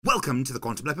Welcome to the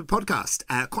Quantum Leopard podcast.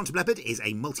 Quantum Leopard is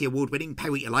a multi-award-winning,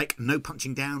 pay what you like, no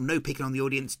punching down, no picking on the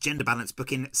audience, gender-balanced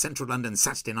booking, Central London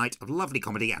Saturday night of lovely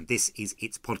comedy, and this is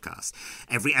its podcast.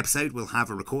 Every episode will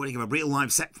have a recording of a real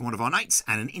live set from one of our nights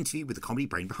and an interview with the comedy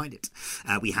brain behind it.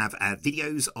 We have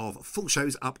videos of full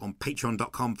shows up on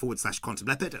patreon.com/Quantum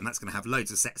Leopard, and that's going to have loads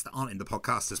of sets that aren't in the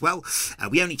podcast as well.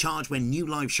 We only charge when new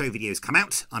live show videos come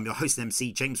out. I'm your host and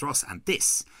MC, James Ross, and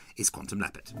this is Quantum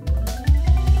Leopard.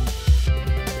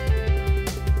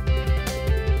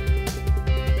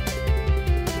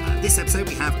 This episode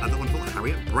we have the wonderful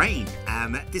Harriet Braine.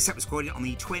 This set was recorded on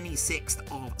the 26th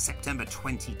of September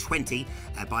 2020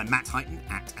 by Matt Heighton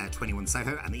at 21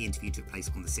 Soho, and the interview took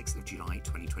place on the 6th of July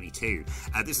 2022.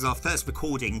 This is our first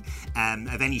recording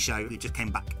of any show. We just came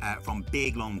back from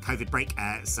big long COVID break,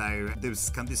 so there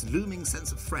was kind of this looming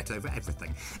sense of threat over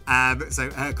everything. So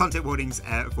content warnings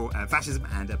for fascism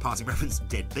and passing reference to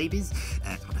dead babies.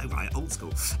 I know, right, old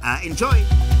school. Enjoy!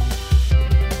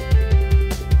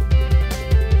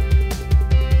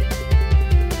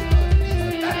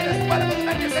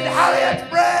 Magnificent Harriet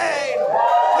Braine!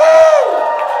 Woo!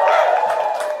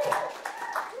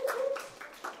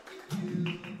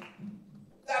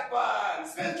 That one!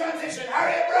 Smooth transition,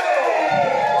 Harriet Braine!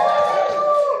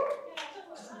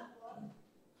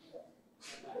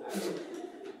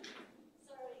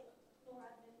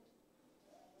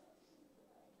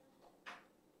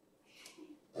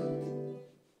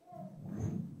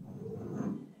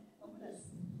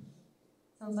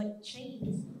 Sounds like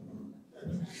cheese.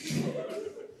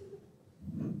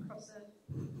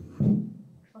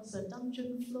 Across a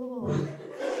dungeon floor.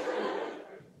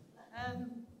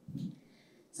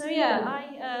 So yeah,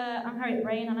 I'm Harriet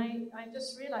Braine, and I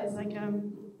just realised like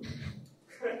Oh,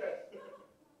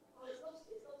 it's lost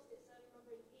its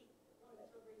rubbery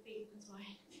feet. That's why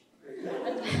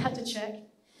I had to check.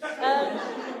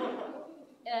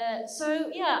 So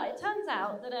yeah, it turns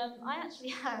out that I actually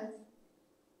had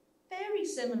very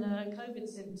similar COVID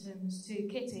symptoms to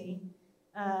Kitty,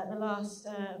 the last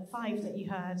 5 that you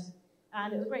had,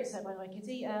 and it was a great set by the way,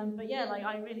 Kitty. But yeah, like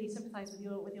I really sympathise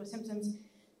with your symptoms.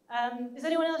 Does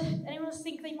anyone else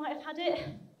think they might have had it?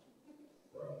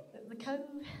 The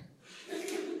COVID?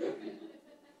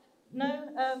 No.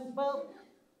 Well,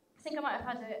 I think I might have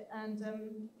had it, and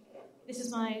this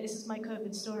is my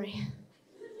COVID story.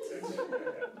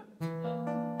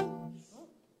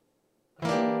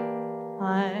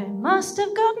 I must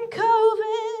have gotten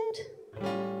COVID.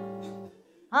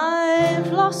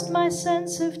 I've lost my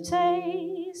sense of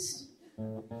taste.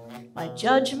 My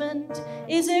judgment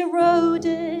is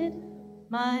eroded.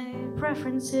 My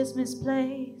preference is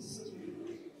misplaced.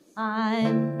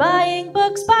 I'm buying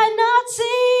books by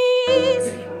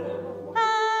Nazis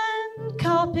and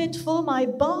carpet for my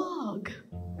bog.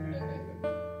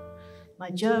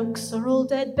 My jokes are all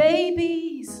dead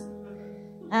babies,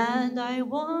 and I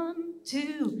want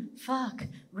to fuck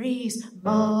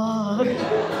Rees-Mogg.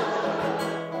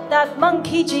 That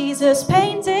monkey Jesus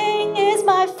painting is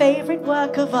my favourite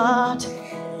work of art.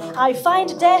 I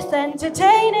find death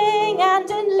entertaining, and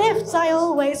in lifts I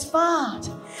always fart.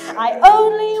 I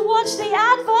only watch the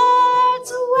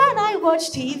adverts when I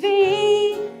watch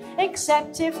TV,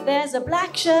 except if there's a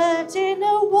black shirt in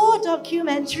a war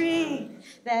documentary.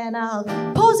 Then I'll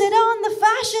pause it on the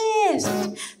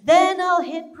fascist. Then I'll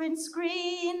hit print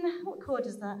screen. What chord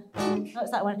is that? Oh, it's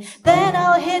that one. Then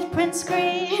I'll hit print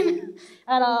screen,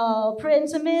 and I'll print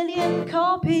 1,000,000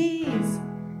 copies,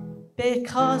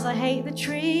 because I hate the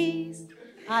trees.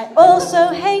 I also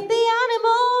hate the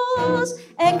animals,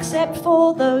 except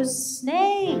for those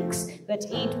snakes that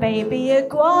eat baby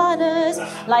iguanas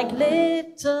like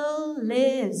little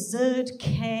lizard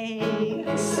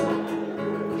cakes.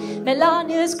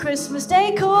 Melania's Christmas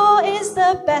decor is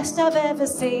the best I've ever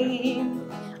seen.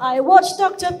 I watched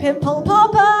Dr. Pimple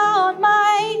Popper on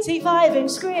my 85-inch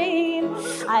screen.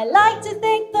 I like to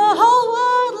think the whole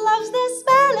world loves the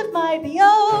smell of my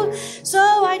B.O.,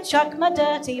 so I chuck my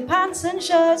dirty pants and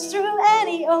shirts through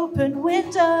any open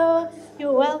window.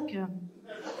 You're welcome.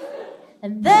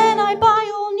 And then I buy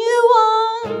all new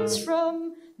ones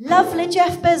from lovely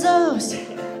Jeff Bezos.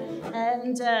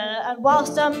 And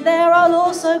whilst I'm there, I'll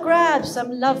also grab some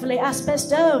lovely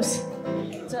asbestos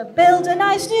to build a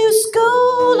nice new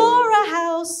school or a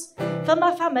house for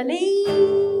my family,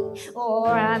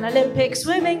 or an Olympic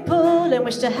swimming pool in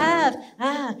which to have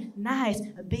a nice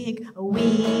big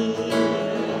wee.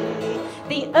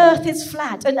 The earth is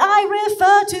flat, and I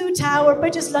refer to Tower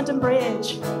Bridge as London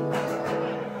Bridge.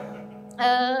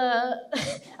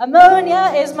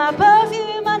 Ammonia is my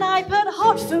perfume, and I put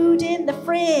hot food in the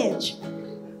fridge.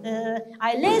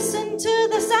 I listen to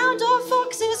the sound of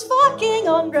foxes fucking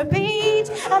on repeat,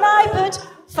 and I put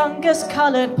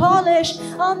fungus-coloured polish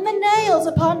on the nails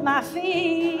upon my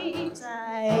feet.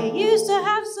 I used to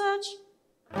have such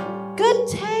good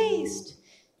taste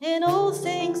in all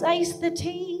things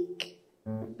aesthetique,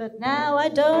 but now I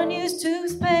don't use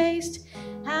toothpaste,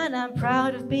 and I'm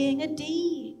proud of being a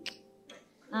deek.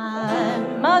 I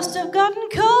must have gotten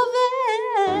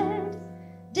COVID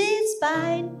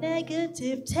despite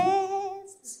negative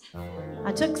tests.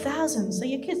 I took thousands, so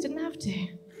your kids didn't have to.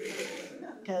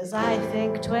 'Cause I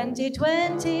think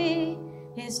 2020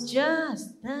 is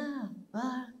just the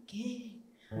fucking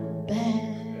best.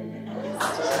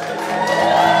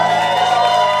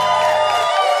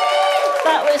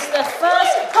 That was the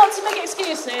first, not to make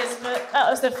excuses, but that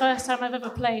was the first time I've ever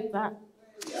played that.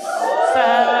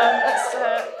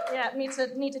 So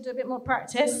need to do a bit more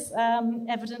practice,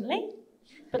 evidently.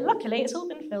 But luckily, it's all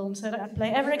been filmed, so I don't have to play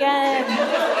it ever again.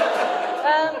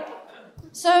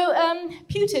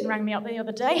 Putin rang me up the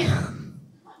other day.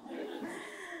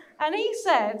 And he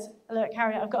said, look,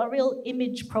 Harriet, I've got a real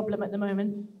image problem at the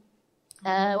moment,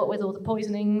 what with all the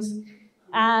poisonings.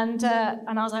 And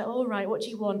I was like, all right, what do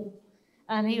you want?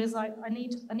 And he was like, I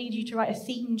need you to write a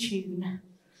theme tune.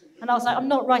 And I was like, I'm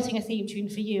not writing a theme tune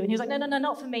for you. And he was like, no,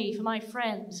 not for me, for my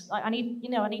friends. Like, I need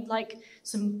like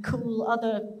some cool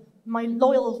my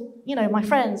loyal, my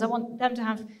friends. I want them to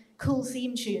have cool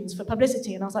theme tunes for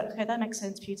publicity. And I was like, okay, that makes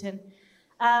sense, Putin.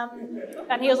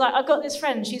 And he was like, I've got this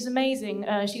friend, she's amazing.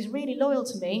 She's really loyal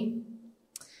to me.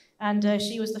 And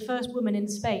she was the first woman in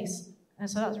space. And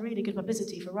so that's really good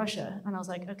publicity for Russia. And I was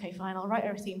like, okay, fine, I'll write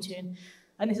her a theme tune.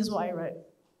 And this is what I wrote.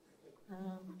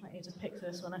 I need to pick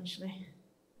this one, actually.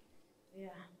 Yeah,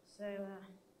 so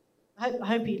I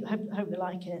hope they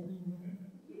like it.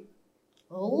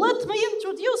 Let me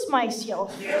introduce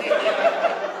myself.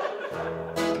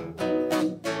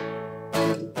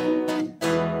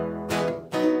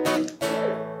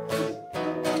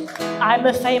 I'm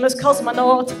a famous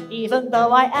cosmonaut, even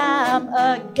though I am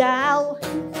a gal.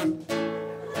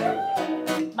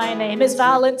 My name is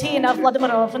Valentina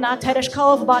Vladimirovna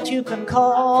Tereshkova, but you can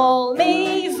call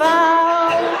me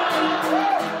Val.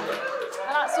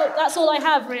 And that's all I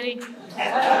have, really.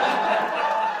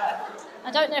 I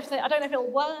don't know if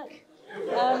it'll work,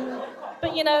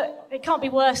 but it can't be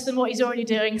worse than what he's already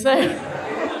doing. So,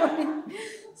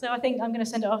 so I think I'm going to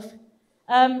send it off.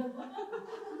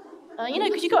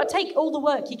 Because you've got to take all the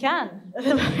work you can.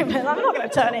 I'm not going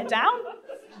to turn it down.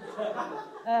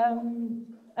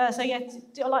 I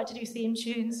like to do theme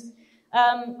tunes.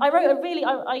 I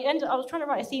was trying to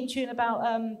write a theme tune about.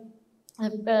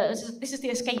 This is the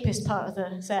escapist part of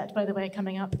the set, by the way,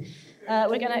 coming up.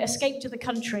 We're going to escape to the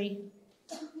country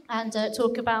and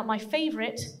talk about my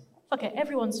favourite,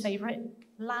 everyone's favourite,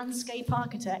 landscape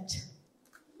architect.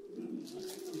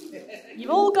 You've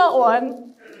all got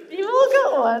one.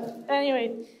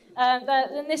 Anyway,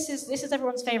 then this is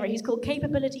everyone's favourite. He's called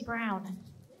Capability Brown.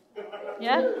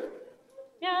 Yeah?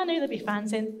 Yeah, I knew there'd be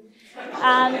fans in.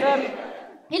 And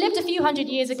he lived a few hundred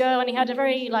years ago, and he had a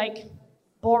very,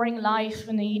 boring life,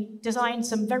 and he designed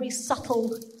some very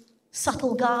subtle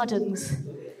gardens.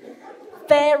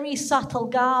 Very subtle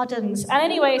gardens. And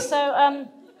anyway, so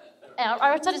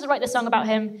I decided to write this song about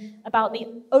him, about the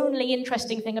only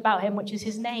interesting thing about him, which is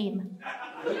his name.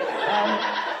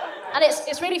 And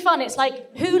it's really fun. It's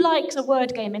like, who likes a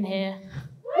word game in here?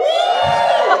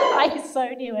 I so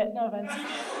knew it, no offense.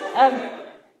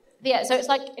 So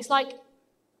it's like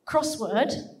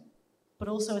crossword, but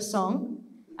also a song.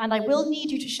 And I will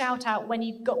need you to shout out when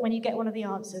you get one of the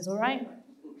answers, all right?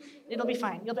 It'll be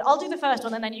fine. I'll do the first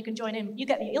one, and then you can join in.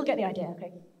 You'll get the idea,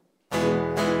 okay?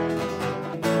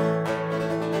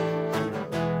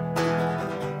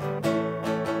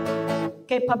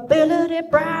 Capability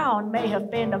Brown may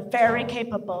have been a very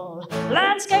capable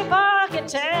landscape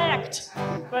architect,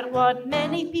 but what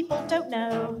many people don't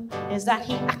know is that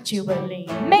he actually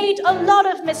made a lot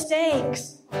of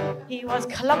mistakes. He was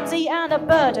clumsy and a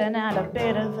burden and a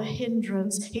bit of a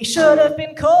hindrance. He should have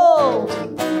been called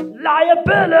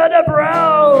Liability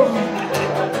Brown.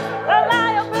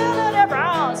 Liability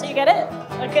Brown. So you get it?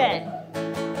 Okay.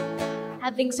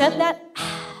 Having said that,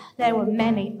 there were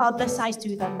many other sides to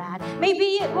the man.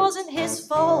 Maybe it wasn't his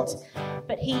fault,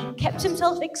 but he kept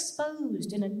himself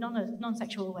exposed in a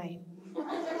non-sexual way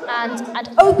and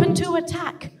open to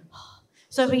attack.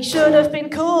 So he should have been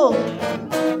called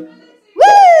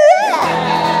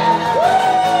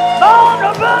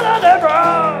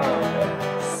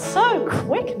So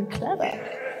quick and clever.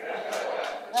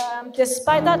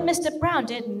 Despite that, Mr. Brown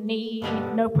didn't need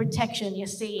no protection, you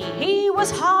see. He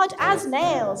was hard as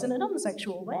nails in a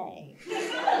non-sexual way.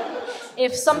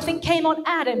 If something came on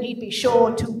Adam, he'd be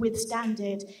sure to withstand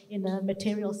it in a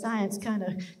material science kind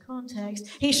of context.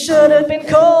 He should have been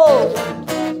called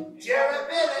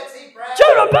Durability Brown!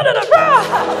 Durability Brown!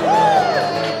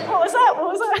 What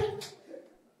was that?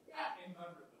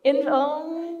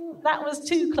 That was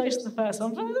too close to the first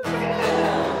one.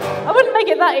 I wouldn't make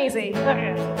it that easy.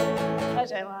 Okay.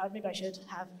 Maybe I should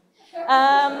have.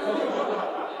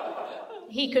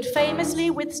 He could famously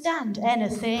withstand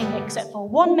anything except for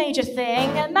one major thing,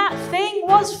 and that thing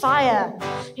was fire.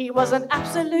 He was an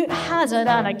absolute hazard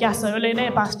and a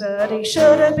gasoline bastard. He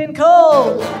should have been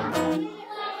called.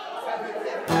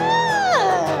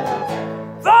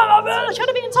 Try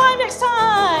to be in time next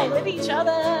time with each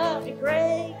other. It'd be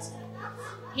great.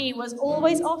 He was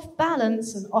always off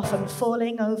balance and often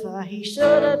falling over. He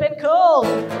should have been called.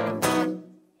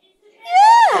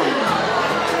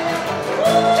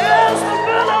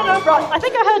 I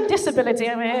think I heard disability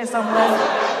over here somewhere.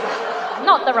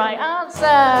 Not the right answer.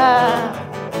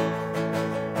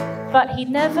 But he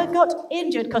never got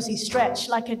injured because he stretched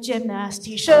like a gymnast.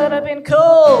 He should have been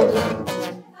called.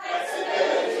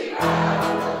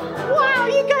 Wow,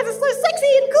 you guys are so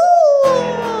sexy and cool.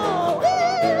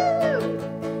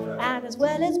 Woo! And as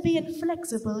well as being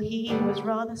flexible, he was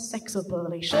rather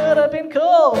sexable. He should have been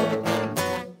called.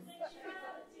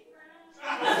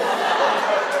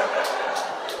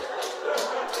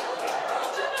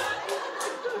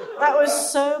 That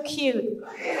was so cute.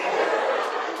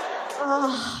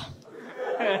 Oh,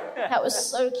 that was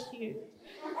so cute.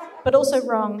 But also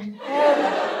wrong.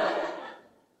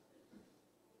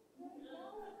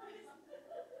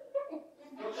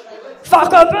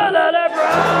 Fuckability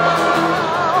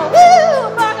Brown!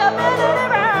 Woo! Fuckability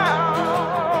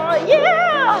Brown!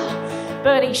 Yeah!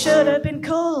 But he should have been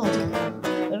called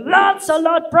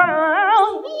Lancelot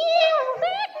Brown!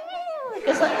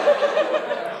 Because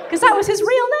that was his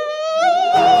real name!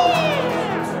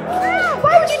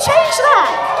 Why would you change that?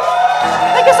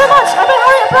 Thank you so much. I've been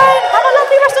Harriet Braine. Have a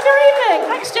lovely rest of your evening.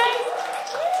 Thanks, Jane.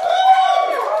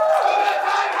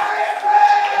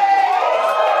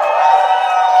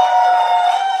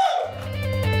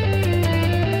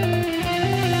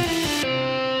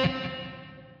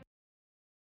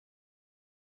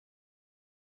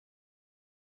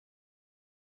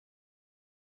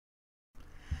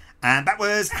 And that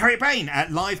was Harriet Braine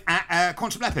live at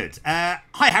Quantum Leopard. Hi,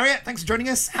 Harriet. Thanks for joining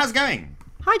us. How's it going?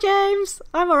 Hi, James.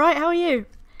 I'm all right. How are you?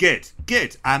 Good,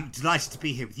 good. I'm delighted to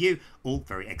be here with you. All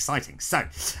very exciting. So,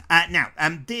 now,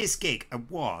 this gig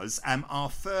was our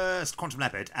first Quantum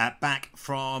Leopard back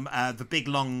from the big,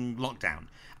 long lockdown.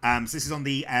 So this is on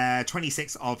the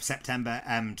 26th of September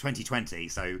 2020.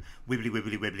 So wibbly,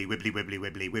 wibbly, wibbly, wibbly, wibbly,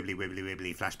 wibbly, wibbly, wibbly,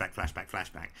 wibbly, flashback, flashback,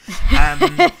 flashback.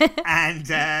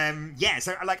 Yeah,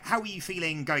 so like, how were you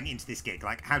feeling going into this gig?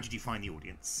 Like, how did you find the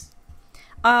audience?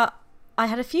 I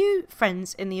had a few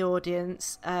friends in the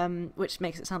audience, which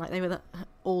makes it sound like they were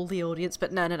all the audience,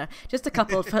 but no, just a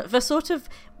couple for sort of,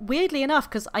 weirdly enough,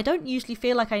 because I don't usually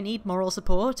feel like I need moral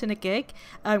support in a gig,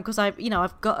 because I've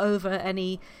got over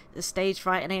any stage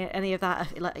fright and any of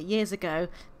that like years ago,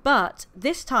 but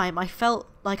this time I felt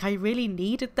like I really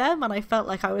needed them, and I felt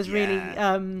like I was really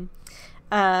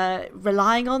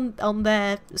relying on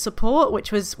their support,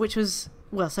 which was.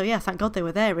 Well, so yeah, thank God they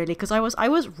were there, really, because I was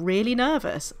really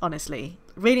nervous, honestly,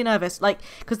 really nervous, like,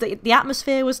 because the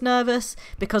atmosphere was nervous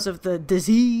because of the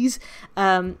disease.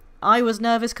 I was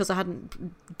nervous because I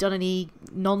hadn't done any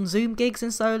non-Zoom gigs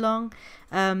in so long,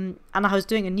 and I was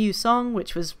doing a new song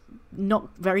which was not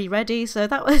very ready, so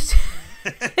that was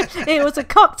it was a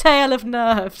cocktail of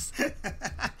nerves. I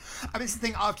mean, it's the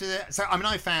thing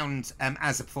I found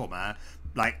as a performer,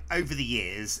 like, over the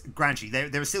years, gradually,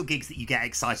 there are still gigs that you get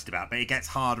excited about, but it gets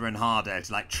harder and harder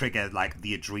to, like, trigger, like,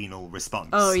 the adrenal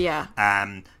response. Oh, yeah.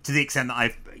 To the extent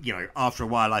that after a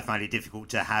while, I find it difficult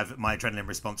to have my adrenaline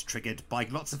response triggered by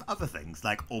lots of other things,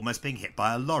 like almost being hit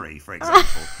by a lorry, for example.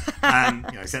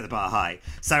 Set the bar high.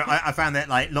 So I found that,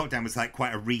 like, lockdown was, like,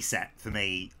 quite a reset for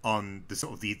me on the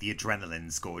sort of the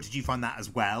adrenaline score. Did you find that as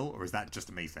well, or is that just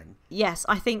a me thing? Yes,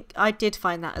 I think I did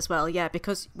find that as well, yeah,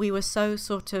 because we were so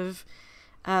sort of...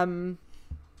 we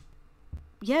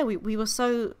were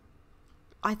so,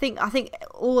 I think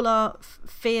all our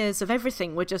fears of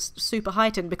everything were just super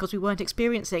heightened because we weren't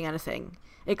experiencing anything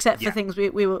except for things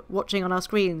we were watching on our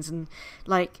screens, and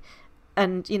I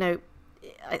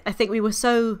think we were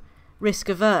so risk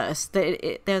averse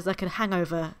that there's like a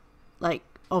hangover like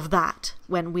of that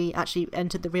when we actually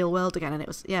entered the real world again. And it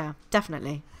was, yeah,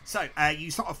 definitely. So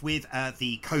you start off with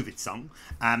the COVID song,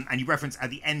 and you reference at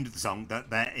the end of the song that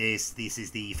this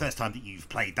is the first time that you've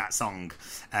played that song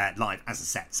live as a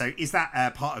set. So is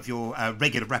that part of your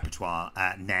regular repertoire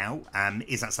now?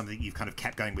 Is that something that you've kind of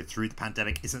kept going with through the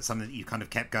pandemic? Is that something that you've kind of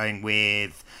kept going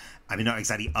with, I mean, not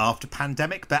exactly after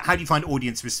pandemic, but how do you find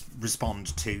audience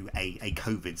respond to a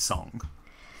COVID song?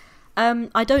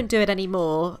 I don't do it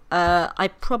anymore. I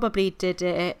probably did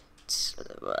it...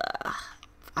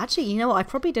 Actually, you know what? I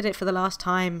probably did it for the last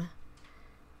time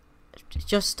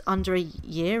just under a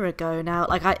year ago now.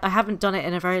 Like, I haven't done it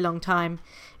in a very long time.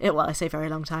 Well, I say very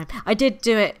long time. I did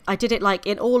it like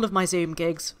in all of my Zoom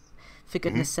gigs, for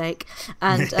goodness sake.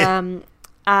 And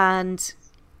and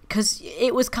because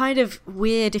it was kind of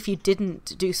weird if you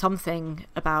didn't do something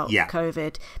about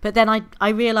COVID. But then I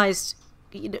realised,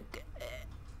 you know,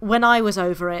 when I was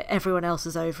over it, everyone else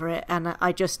was over it, and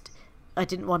I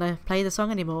didn't want to play the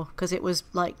song anymore because it was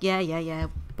like,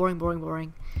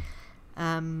 boring.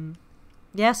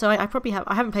 So I probably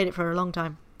I haven't played it for a long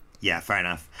time. Yeah, fair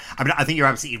enough. I mean, I think you're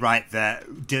absolutely right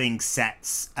that doing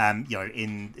sets,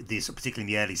 in this,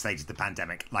 particularly in the early stages of the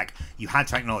pandemic, like, you had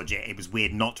to acknowledge it. It was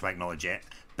weird not to acknowledge it.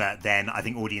 But then I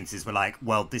think audiences were like,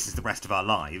 well, this is the rest of our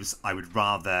lives. I would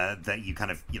rather that you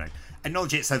kind of,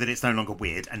 acknowledge it so that it's no longer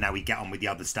weird. And now we get on with the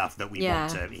other stuff that we want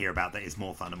to hear about that is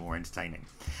more fun and more entertaining.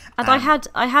 And I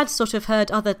had sort of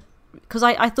heard other, because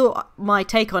I thought my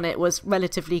take on it was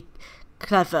relatively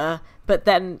clever, but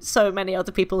then so many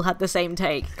other people had the same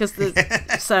take.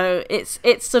 So it's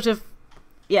sort of,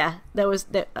 there's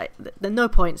no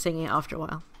point singing it after a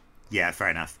while. Yeah, fair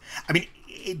enough. I mean,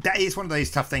 that is one of those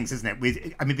tough things, isn't it?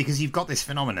 Because you've got this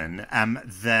phenomenon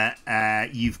that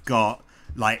you've got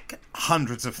like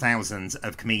hundreds of thousands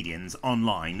of comedians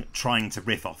online trying to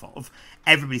riff off of.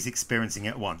 Everybody's experiencing it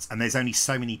at once, and there's only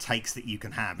so many takes that you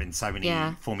can have in so many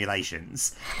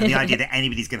formulations. And the idea that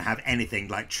anybody's going to have anything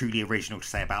like truly original to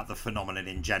say about the phenomenon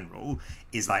in general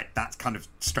is like, that kind of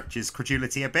stretches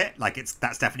credulity a bit. Like,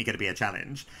 that's definitely going to be a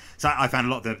challenge. So I found a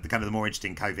lot of the kind of the more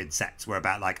interesting COVID sets were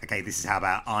about like, okay, this is how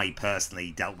about I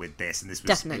personally dealt with this, and this was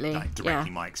definitely like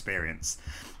directly my experience.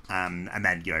 And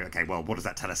then, okay, well, what does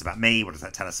that tell us about me? What does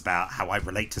that tell us about how I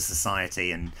relate to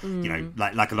society? And,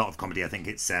 like a lot of comedy, I think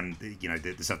it's,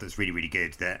 the stuff that's really, really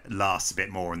good, that lasts a bit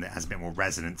more and that has a bit more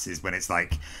resonance, is when it's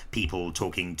like people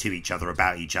talking to each other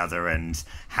about each other and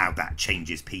how that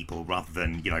changes people rather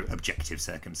than, objective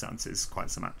circumstances quite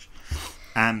so much.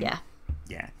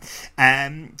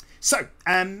 So,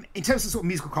 in terms of sort of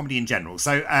musical comedy in general,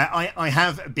 so I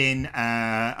have been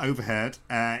overheard,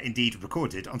 indeed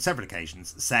recorded on several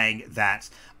occasions, saying that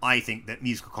I think that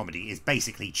musical comedy is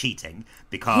basically cheating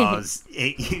because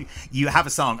you have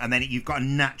a song and then you've got a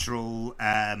natural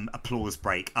applause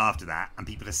break after that, and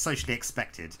people are socially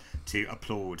expected to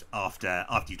applaud after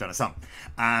you've done a song.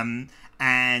 But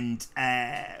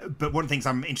one of the things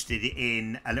I'm interested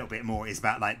in a little bit more is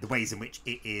about like the ways in which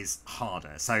it is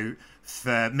harder. So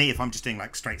for me, if I'm just doing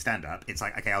like straight stand-up, it's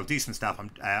like, okay, I'll do some stuff,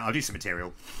 I'll do some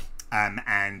material,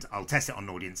 and I'll test it on an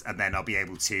audience, and then I'll be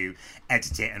able to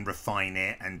edit it and refine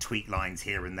it and tweak lines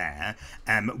here and there.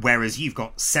 Whereas you've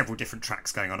got several different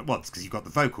tracks going on at once, because you've got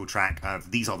the vocal track of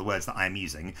these are the words that I am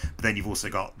using, but then you've also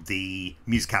got the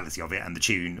musicality of it and the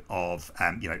tune of,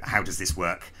 how does this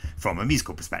work from a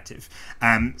musical perspective?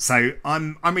 So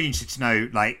I'm really interested to know,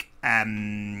 like,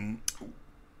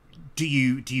 do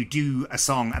you do a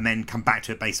song and then come back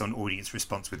to it based on audience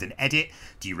response with an edit?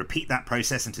 Do you repeat that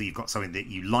process until you've got something that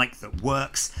you like that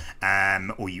works,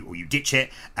 or you ditch it?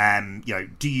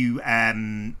 Do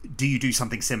you do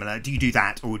something similar? Do you do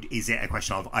that, or is it a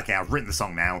question of, okay, I've written the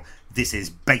song now, this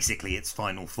is basically its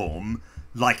final form,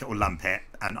 like it or lump it,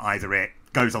 and either it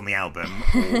goes on the album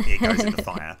or it goes in the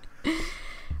fire?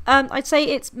 I'd say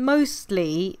it's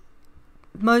mostly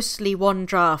one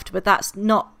draft, but that's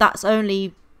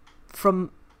only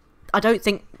from, I don't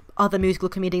think other musical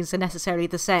comedians are necessarily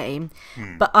the same,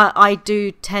 but I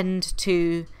do tend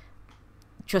to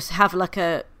just have like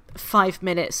a 5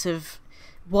 minutes of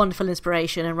wonderful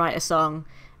inspiration and write a song,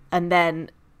 and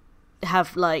then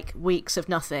have like weeks of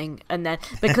nothing, and then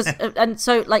because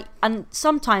and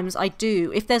sometimes I do,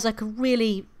 if there's like a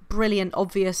really brilliant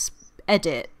obvious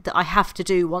edit that I have to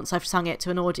do once I've sung it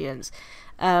to an audience,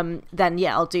 then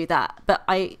I'll do that. But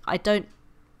I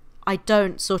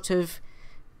don't sort of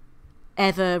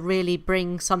ever really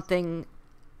bring something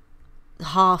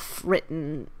half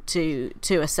written to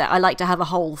a set. I like to have a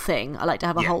whole thing. I like to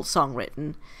have a whole song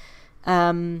written.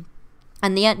 And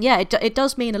the end, it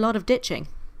does mean a lot of ditching,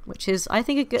 which is, I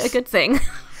think, a good thing.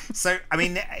 So, I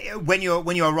mean, when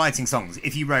you're writing songs,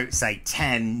 if you wrote, say,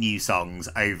 10 new songs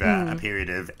over a period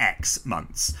of X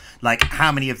months, like,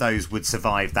 how many of those would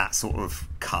survive that sort of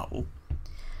cull?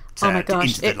 Oh my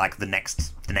gosh! Into the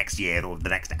next year or the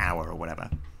next hour or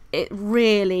whatever. It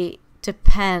really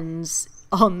depends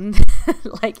on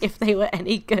like if they were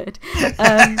any good.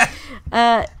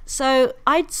 So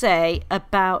I'd say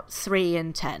about 3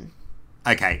 in 10.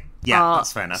 Okay, yeah,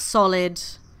 that's fair enough. Solid.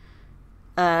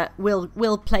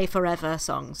 Will play forever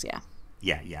songs.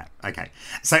 Yeah. Okay.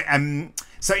 So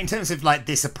so in terms of like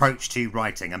this approach to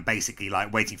writing and basically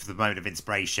like waiting for the moment of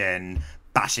inspiration,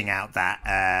 bashing out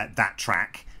that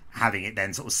track, having it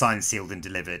then sort of signed, sealed, and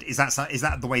delivered. Is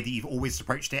that the way that you've always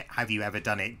approached it? Have you ever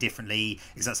done it differently?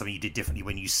 Is that something you did differently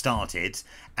when you started?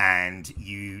 And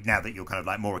now that you're kind of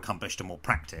like more accomplished and more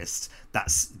practiced,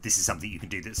 this is something you can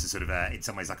do that's a sort of in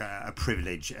some ways like a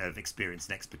privilege of experience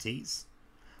and expertise?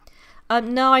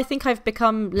 No, I think I've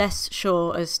become less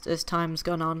sure as time's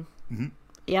gone on. Mm-hmm.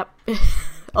 Yep.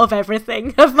 Of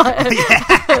everything, of my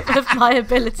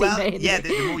ability. Well, mainly. Yeah,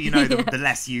 the more you know, the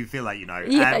less you feel like you know.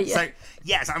 So I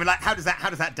mean, like, how does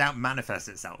that doubt manifest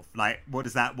itself? Like, what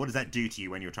does that do to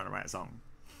you when you're trying to write a song?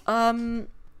 I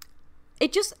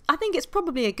think it's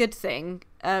probably a good thing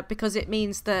because it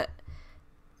means that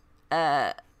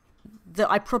I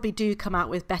probably do come out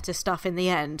with better stuff in the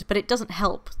end, but it doesn't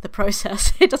help the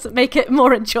process. It doesn't make it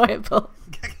more enjoyable.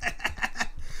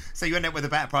 So you end up with a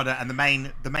better product, and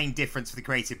the main difference for the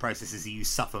creative process is that you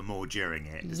suffer more during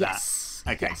it. Yes.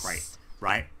 Okay, yes. Great.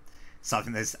 Right. So I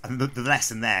think the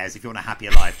lesson there is if you want a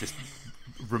happier life, just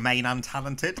remain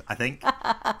untalented, I think.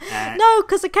 No,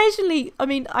 because occasionally, I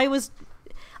mean, when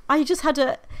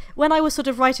I was sort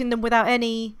of writing them without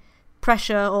any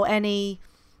pressure or any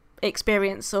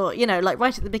experience or, like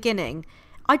right at the beginning,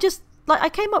 I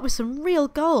came up with some real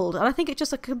gold, and I think it's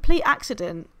just a complete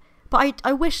accident. But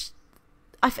I wish...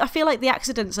 I feel like the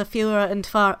accidents are fewer and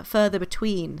further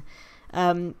between,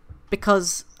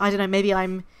 because I don't know. Maybe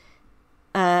I'm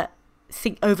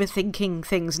overthinking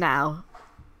things now.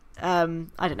 I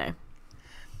don't know.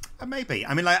 Maybe.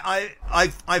 I mean, like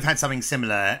I've had something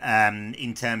similar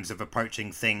in terms of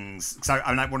approaching things. So I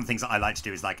mean, like, one of the things that I like to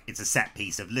do is like it's a set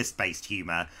piece of list-based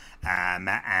humour,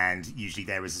 and usually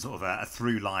there is a sort of a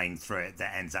through line through it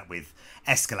that ends up with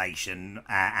escalation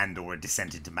and or a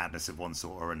descent into madness of one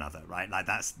sort or another, right? Like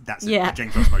that's a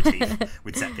James Ross motif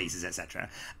with set pieces, etc.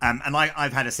 And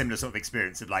I've had a similar sort of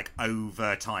experience of like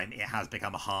over time it has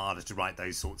become harder to write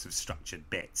those sorts of structured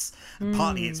bits. And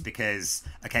partly it's because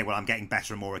I'm getting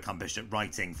better and more accomplished at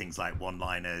writing things like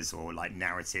one-liners or like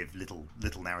narrative little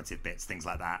narrative bits, things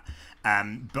like that.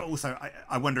 But also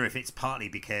I wonder if it's partly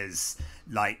because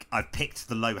like I've picked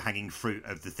the low-hanging fruit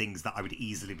of the things that I would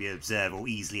easily be observed or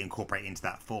easily incorporate into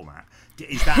that format.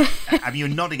 Is that I mean, you're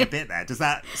nodding a bit there. Does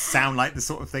that sound like the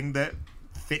sort of thing that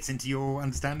fits into your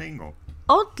understanding? Or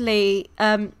oddly,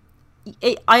 I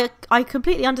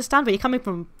completely understand where you're coming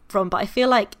from, but I feel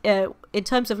like in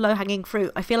terms of low-hanging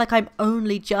fruit, I feel like I'm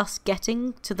only just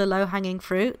getting to the low-hanging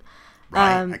fruit.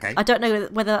 Right, okay. I don't know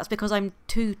whether that's because I'm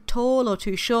too tall or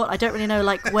too short. I don't really know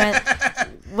like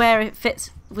where it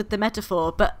fits with the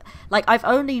metaphor, but like I've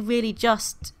only really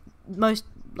just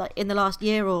in the last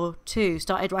year or two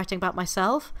started writing about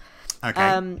myself.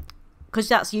 Okay. Because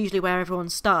that's usually where everyone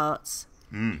starts.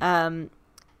 And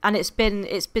it's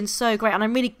been so great, and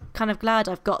I'm really kind of glad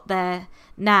I've got there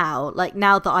now. Like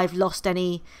now that I've lost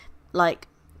any like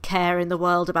care in the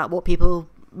world about what people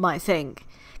might think,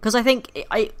 because I think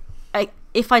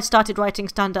if I started writing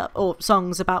stand-up or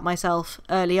songs about myself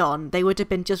early on, they would have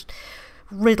been just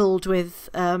riddled with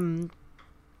sort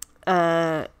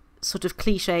of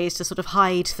cliches to sort of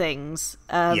hide things.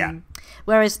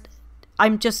 Whereas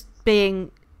I'm just I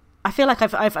feel like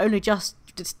I've only just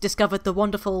discovered the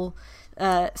wonderful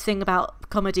thing about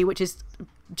comedy, which is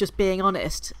just being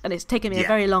honest, and it's taken me a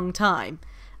very long time.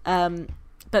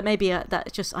 But maybe I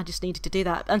just needed to do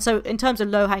that. And so in terms of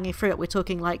low-hanging fruit, we're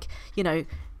talking like,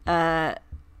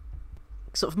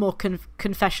 sort of more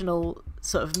confessional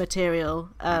sort of material,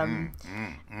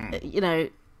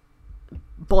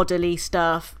 bodily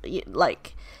stuff,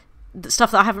 like the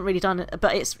stuff that I haven't really done,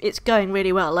 but it's going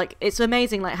really well. Like it's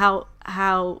amazing, like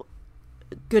how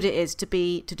good it is to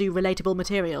do relatable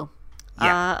material.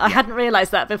 I hadn't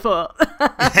realised that before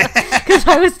because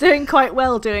I was doing quite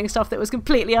well doing stuff that was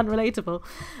completely unrelatable.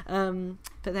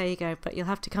 But there you go. But you'll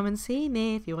have to come and see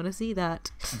me if you want to see that.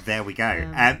 There we go.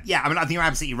 I mean, I think you're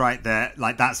absolutely right that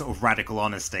like that sort of radical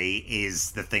honesty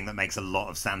is the thing that makes a lot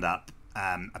of stand-up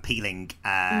appealing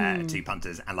to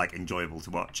punters and like enjoyable to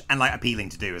watch and like appealing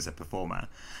to do as a performer.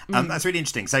 That's really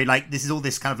interesting. So like this is all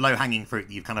this kind of low-hanging fruit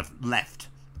that you've kind of left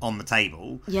on the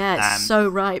table. Yeah, it's so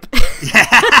ripe.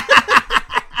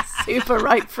 Super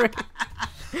ripe fruit.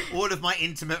 All of my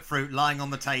intimate fruit lying on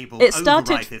the table,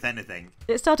 overripe, if anything.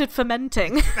 It started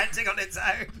fermenting. Fermenting on its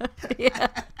own. Yeah.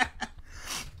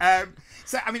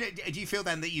 So, I mean, do you feel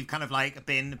then that you've kind of like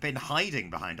been hiding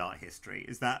behind art history?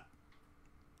 Is that...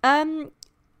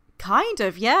 Kind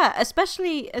of, yeah.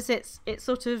 Especially as it's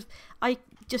sort of... I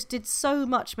just did so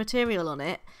much material on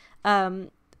it. And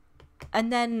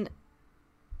then...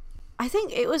 I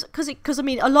think it was... Because, I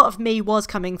mean, a lot of me was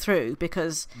coming through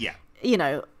because... Yeah. You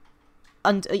know...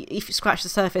 And if you scratch the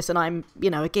surface and I'm, you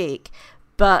know, a geek,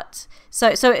 but so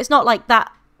it's not like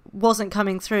that wasn't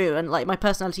coming through and like my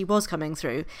personality was coming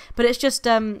through, but it's just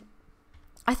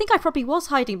I think I probably was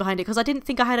hiding behind it because I didn't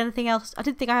think I had anything else. I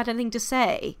didn't think I had anything to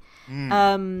say,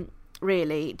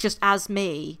 really, just as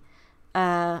me.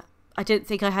 I didn't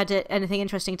think I had anything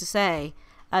interesting to say,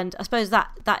 and I suppose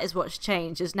that is what's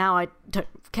changed. Is now I don't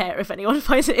care if anyone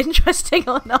finds it interesting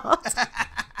or not.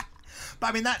 But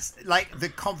I mean, that's like the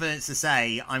confidence to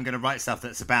say, I'm going to write stuff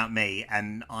that's about me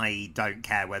and I don't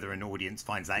care whether an audience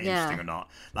finds that interesting or not.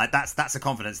 Like that's a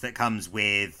confidence that comes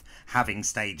with having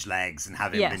stage legs and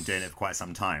having been doing it for quite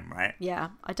some time, right? Yeah.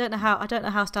 I don't know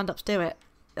how stand-ups do it.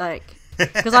 Like,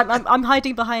 because I'm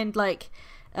hiding behind like,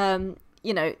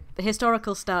 you know, the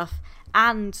historical stuff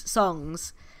and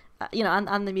songs, you know,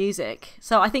 and the music.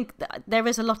 So I think there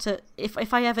is a lot of,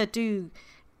 if I ever do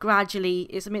gradually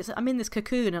I'm in this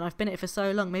cocoon and I've been in it for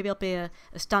so long, maybe I'll be a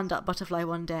stand-up butterfly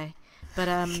one day, but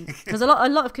because a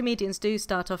lot of comedians do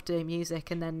start off doing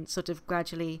music and then sort of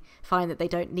gradually find that they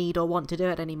don't need or want to do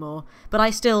it anymore, but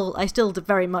I still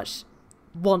very much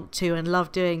want to and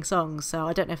love doing songs, so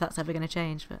I don't know if that's ever going to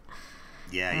change, but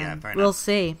fair enough. We'll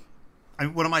see. I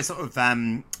mean, one of my sort of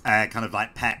kind of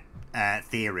like pet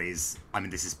theories, I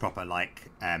mean, this is proper like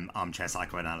armchair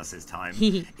psychoanalysis time,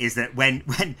 is that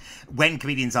when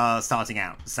comedians are starting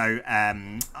out, so like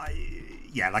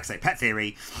I say, pet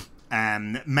theory,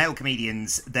 male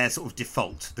comedians, their sort of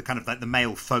default, the kind of like the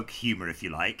male folk humor, if you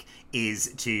like,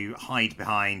 is to hide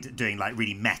behind doing like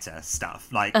really meta stuff.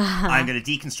 Like, I'm going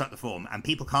to deconstruct the form and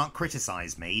people can't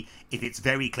criticize me if it's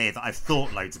very clear that I've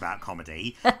thought loads about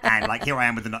comedy and like here I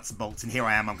am with the nuts and bolts and here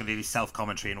I'm going to do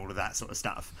self-commentary and all of that sort of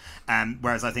stuff.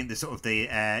 Whereas I think the sort of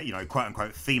the, you know, quote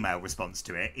unquote female response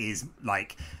to it is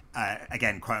like,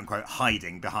 again, quote unquote,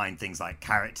 hiding behind things like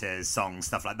characters, songs,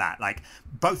 stuff like that. Like,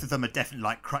 both of them are definitely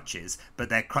like crutches, but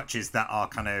they're crutches that are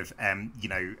kind of, you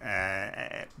know,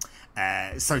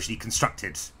 socially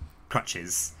constructed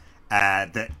crutches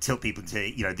that tilt people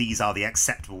to, you know, these are the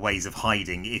acceptable ways of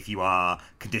hiding if you are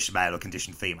conditioned male or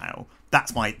conditioned female.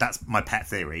 That's my pet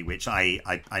theory, which I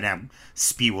now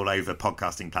spew all over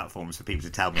podcasting platforms for people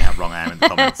to tell me how wrong I am in the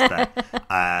comments. But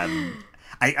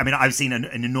I mean, I've seen an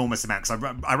enormous amount, because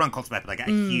I run Contemplate, and I get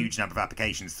a huge number of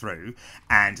applications through,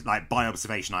 and like by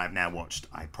observation, I have now watched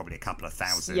probably a couple of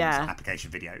thousand application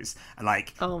videos, and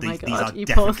like these are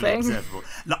definitely observable.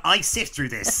 Look, I sift through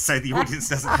this so the audience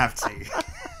doesn't have to.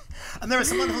 And there are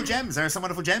some wonderful gems.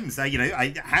 You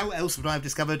know, how else would I have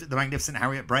discovered the magnificent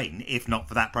Harriet Braine if not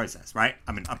for that process, right?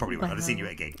 I mean, I probably would have seen you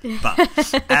at a gig, but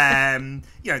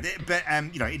you know,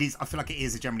 you know, it is. I feel like it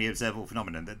is a generally observable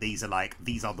phenomenon that these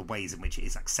are the ways in which it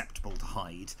is acceptable to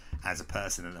hide as a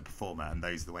person and a performer, and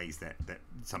those are the ways that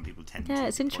some people tend to. Yeah,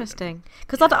 it's interesting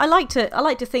because I like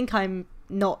to think I'm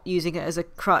not using it as a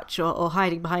crutch or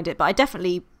hiding behind it, but I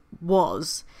definitely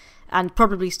was. And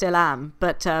probably still am,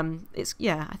 but it's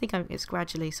I think it's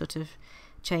gradually sort of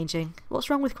changing. What's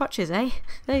wrong with crutches, eh?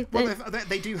 They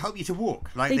do help you to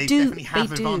walk. Like they definitely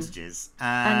have advantages.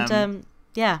 And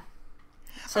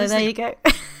so there you go.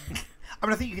 I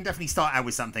mean, I think you can definitely start out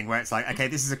with something where it's like, okay,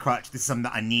 this is a crutch. This is something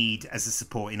that I need as a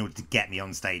support in order to get me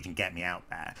on stage and get me out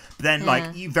there. But then,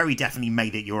 like, you very definitely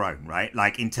made it your own, right?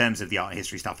 Like, in terms of the art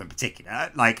history stuff in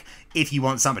particular, like, if you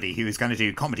want somebody who is going to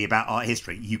do comedy about art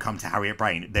history, you come to Harriet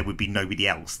Braine. There would be nobody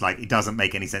else. Like, it doesn't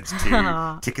make any sense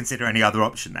to consider any other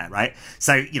option there, right?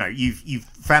 So, you know, you've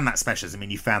found that specialism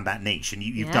and you found that niche, and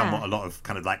you've done what a lot of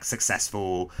kind of like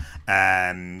successful, you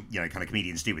know, kind of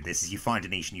comedians do with this, is you find a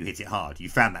niche and you hit it hard. You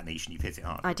found that niche and you've hit it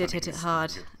hard. I did hit it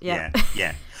hard. Yeah.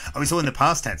 Oh, it's all in the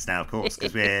past tense now, of course,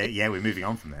 because we're moving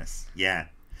on from this. Yeah.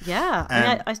 Yeah. I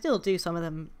mean, I still do some of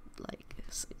them, like,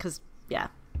 because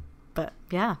but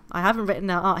I haven't written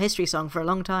an art history song for a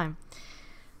long time.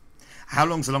 How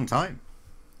long's a long time?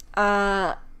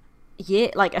 Like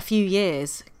a few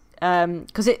years.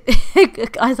 Because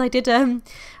as I did,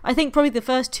 I think probably the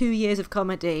first 2 years of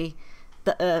comedy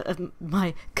of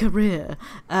my career,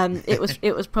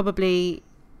 it was probably.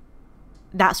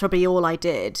 That's probably all I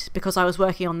did, because I was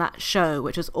working on that show,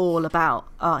 which was all about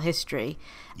art history.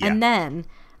 Yeah. And then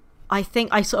I think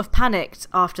I sort of panicked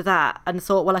after that and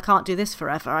thought, well, I can't do this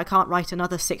forever. I can't write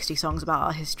another 60 songs about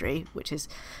our history, which is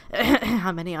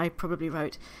how many I probably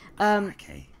wrote.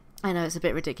 Okay. I know, it's a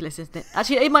bit ridiculous, isn't it?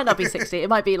 Actually, it might not be 60. It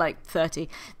might be like 30.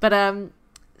 But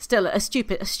still, a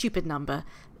stupid number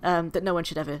that no one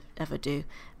should ever do.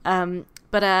 And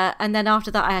then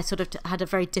after that, I sort of had a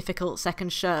very difficult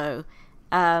second show,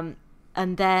 and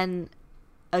then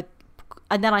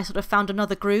I sort of found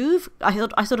another groove. I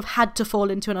sort of had to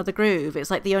fall into another groove. It's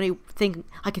like the only thing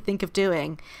I could think of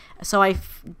doing. So I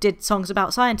did songs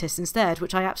about scientists instead,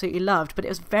 which I absolutely loved. But it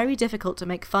was very difficult to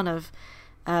make fun of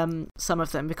some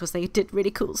of them because they did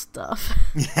really cool stuff.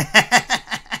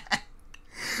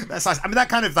 That's nice. I mean, that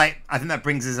kind of like, I think that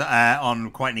brings us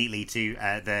on quite neatly to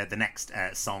the next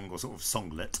song or sort of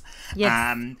songlet.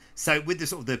 Yes. So with the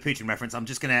sort of the Putin reference, I'm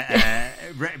just going to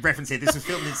reference here. This was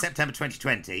filmed in September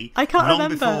 2020. I can't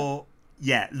remember.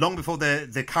 Long before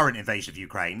the current invasion of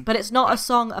Ukraine. But it's not a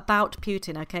song about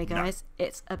Putin, okay, guys? No.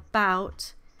 It's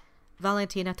about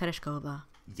Valentina Tereshkova.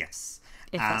 Yes.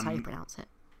 If that's how you pronounce it.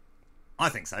 I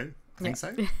think so.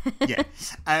 Yeah.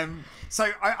 So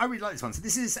I really like this one. So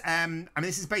this is,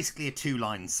 this is basically a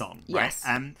 2-line song, right? Yes.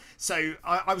 So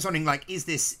I was wondering, like, is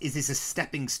this a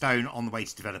stepping stone on the way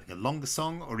to developing a longer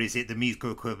song, or is it the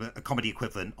musical equivalent, a comedy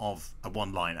equivalent of a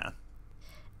one-liner?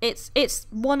 It's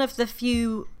one of the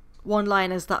few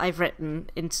one-liners that I've written.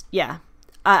 And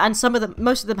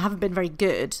most of them haven't been very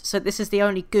good. So this is the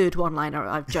only good one-liner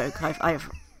I've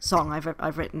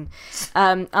written,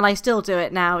 and I still do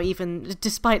it now, even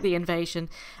despite the invasion,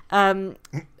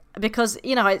 because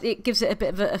it gives it a bit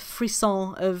of a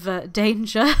frisson of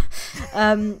danger.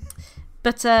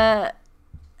 But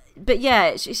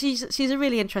yeah, she's a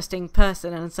really interesting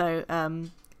person, and so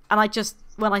and I just,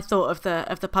 when I thought of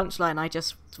the punchline, I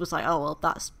just was like, oh well,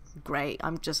 that's great.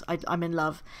 I'm in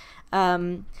love.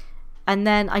 And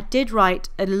then I did write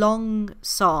a long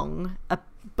song,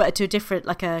 but to a different,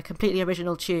 like a completely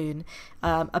original tune,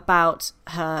 about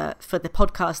her for the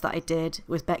podcast that I did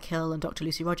with Beck Hill and Dr.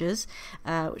 Lucy Rogers,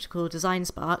 which is called Design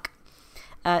Spark.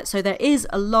 So there is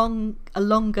a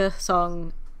longer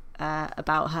song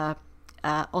about her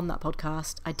on that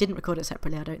podcast. I didn't record it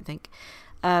separately, I don't think.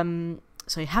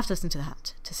 So you have to listen to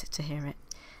that to hear it.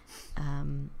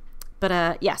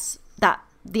 But yes,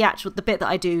 the bit that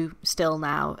I do still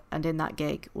now and in that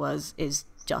gig is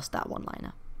just that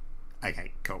one-liner.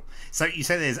 Okay, cool. So you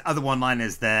say there's other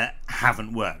one-liners that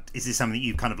haven't worked. Is this something that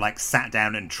you've kind of like sat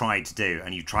down and tried to do,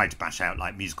 and you tried to bash out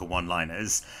like musical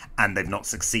one-liners and they've not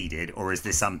succeeded? Or is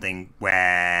this something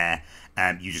where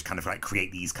you just kind of like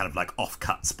create these kind of like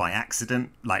off-cuts by accident?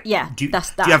 Like, yeah, do you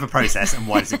that. have a process, and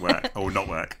why does it work or not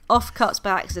work? Off-cuts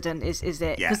by accident is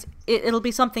it. Because it'll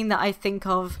be something that I think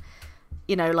of,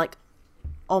 like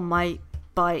on my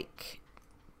bike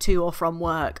to or from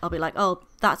work. I'll be like, oh,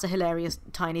 that's a hilarious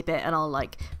tiny bit, and I'll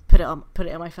like put it on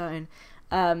my phone,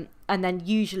 and then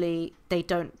usually they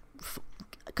don't,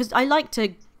 because I like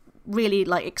to really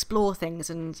like explore things,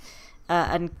 and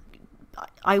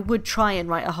I would try and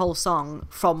write a whole song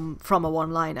from a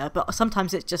one-liner, but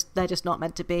sometimes they're just not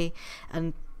meant to be,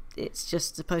 and it's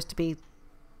just supposed to be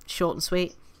short and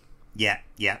sweet. Yeah.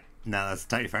 No, that's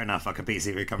totally fair enough. I completely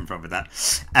see where you're coming from with that.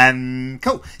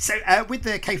 Cool. So with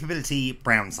the Capability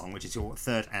Brown song, which is your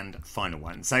third and final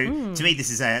one. So to me, this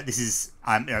is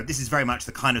very much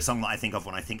the kind of song that I think of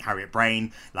when I think Harriet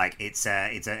Braine. Like it's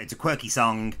a quirky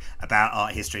song about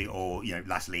art history, or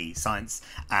latterly science.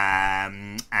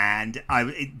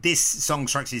 This song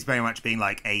strikes me as very much being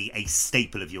like a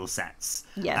staple of your sets.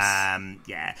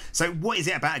 Yes. So what is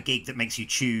it about a gig that makes you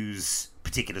choose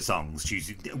particular songs?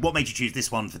 What made you choose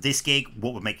this one for this gig?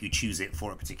 What would make you choose it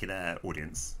for a particular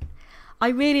audience? I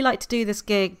really like to do this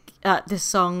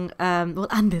song,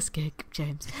 and this gig,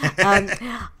 James.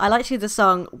 I like to do the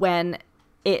song when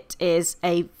it is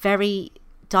a very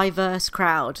diverse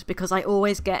crowd, because I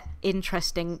always get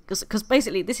interesting, because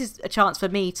basically this is a chance for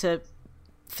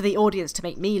the audience to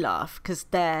make me laugh, because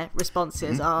their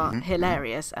responses are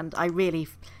hilarious, and I really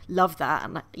love that,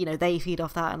 and they feed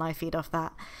off that and I feed off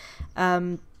that.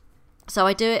 So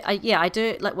I do it. I do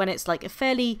it like when it's like a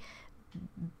fairly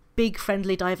big,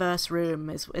 friendly, diverse room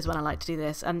is when I like to do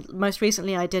this. And most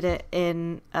recently, I did it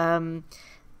in a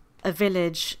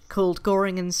village called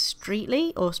Goring and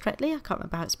Streatley, or Streatley. I can't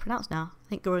remember how it's pronounced now. I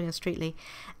think Goring and Streatley,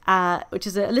 which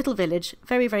is a little village,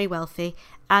 very, very wealthy.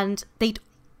 And the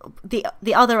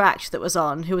other act that was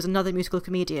on, who was another musical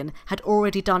comedian, had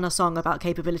already done a song about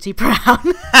Capability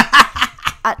Brown.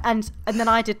 and then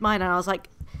I did mine, and I was like,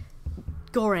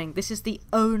 Goring, this is the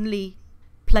only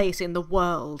place in the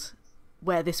world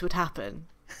where this would happen.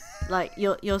 Like,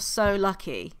 you're so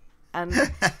lucky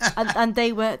and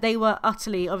they were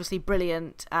utterly, obviously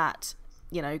brilliant at,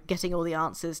 you know, getting all the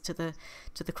answers to the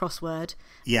crossword.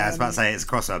 Yeah, I was about to say, it's a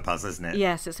crossword puzzle, isn't it?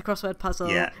 Yes, it's a crossword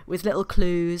puzzle with little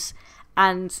clues,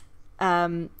 and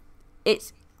I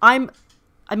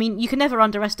mean, you can never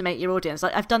underestimate your audience.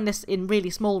 Like, I've done this in really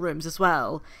small rooms as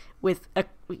well, with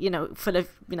full of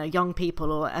young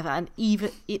people or whatever, and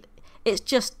even it's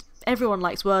just everyone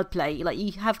likes wordplay. Like,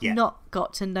 you have not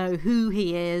got to know who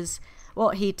he is,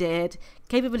 what he did.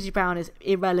 Capability Brown is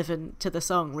irrelevant to the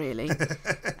song, really,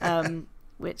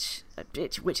 which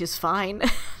is fine.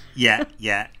 Yeah.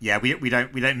 We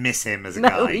don't miss him as a guy.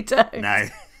 No, we don't. No.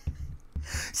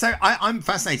 So I'm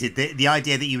fascinated the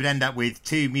idea that you would end up with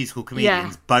two musical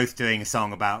comedians both doing a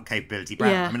song about Capability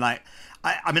Brown. Yeah. I mean, like,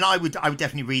 I would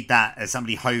definitely read that as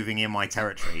somebody hoving in my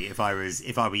territory if I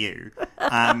were you.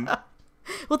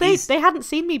 Well, they hadn't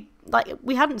seen me, like,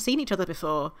 we hadn't seen each other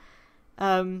before.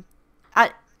 And they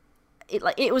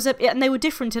were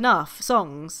different enough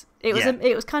songs.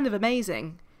 It was kind of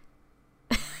amazing.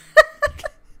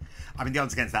 I mean, the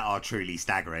odds against that are truly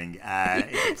staggering.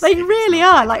 They really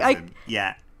are. Like,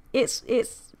 it's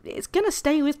going to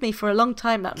stay with me for a long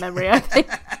time, that memory, I think.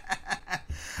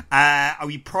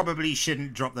 We probably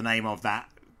shouldn't drop the name of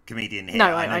that comedian here. No,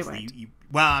 I won't.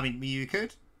 Well, I mean, you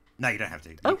could. No, you don't have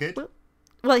to. You could.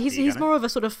 Well, he's more of a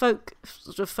sort of folk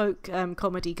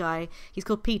comedy guy. He's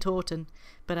called Pete Horton,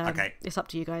 but it's up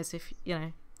to you guys if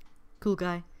cool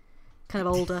guy, kind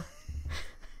of older.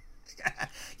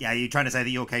 Yeah, you're trying to say that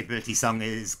your Capability song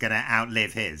is going to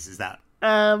outlive his? Is that?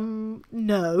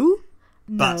 No.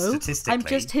 But statistically, I'm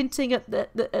just hinting at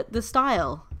the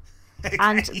style, okay.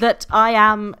 And that I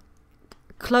am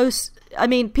close. I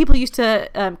mean, people used to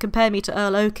compare me to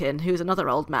Earl Oaken, who's another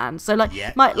old man. So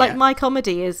my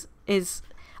comedy is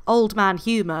old man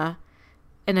humour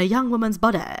in a young woman's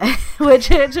body, which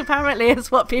apparently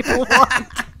is what people want.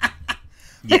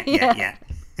 Yeah.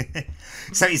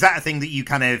 So is that a thing that you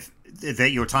kind of,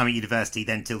 that your time at university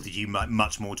then tilted you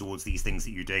much more towards these things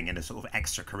that you're doing in a sort of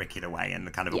extracurricular way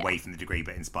and kind of away from the degree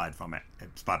but inspired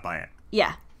by it?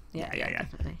 Yeah,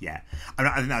 definitely. Yeah.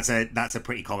 I think that's a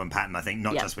pretty common pattern, I think,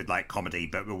 not just with like comedy,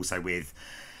 but also with,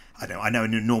 I know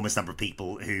an enormous number of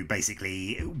people who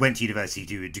basically went to university to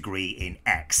do a degree in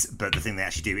X, but the thing they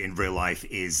actually do in real life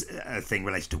is a thing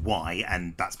related to Y,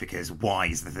 and that's because Y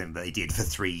is the thing that they did for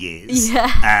 3 years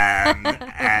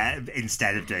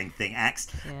instead of doing thing X.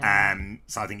 Yeah.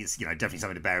 So I think it's definitely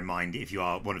something to bear in mind if you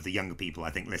are one of the younger people, I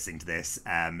think, listening to this,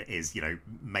 is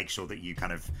make sure that you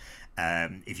kind of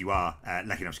if you are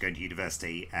lucky enough to go into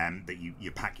university, that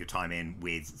you pack your time in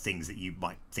with things that you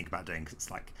might think about doing, because it's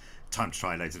like time to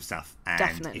try loads of stuff, and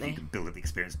definitely. If you can build up the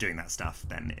experience doing that stuff,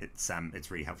 then it's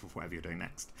really helpful for whatever you're doing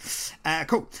next.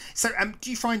 Cool. So do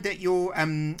you find that your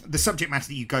the subject matter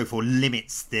that you go for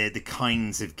limits the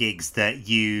kinds of gigs that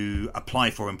you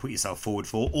apply for and put yourself forward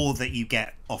for, or that you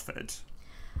get offered?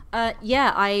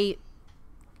 I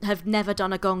have never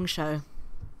done a gong show.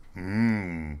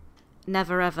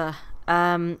 Never ever.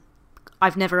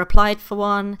 I've never applied for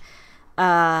one.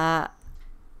 I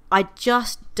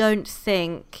just don't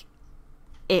think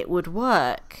it would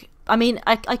work. I mean,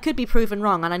 I could be proven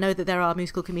wrong, and I know that there are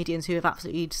musical comedians who have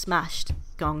absolutely smashed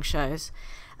gong shows,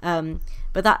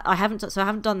 but that I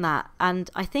haven't done that. And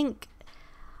I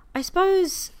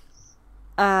suppose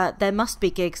there must be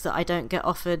gigs that I don't get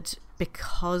offered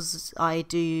because I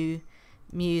do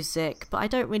music, but I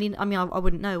don't really. I mean, I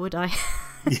wouldn't know, would I?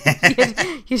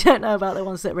 You don't know about the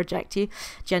ones that reject you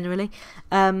generally.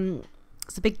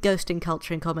 It's a big ghosting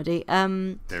culture in comedy.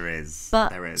 There is.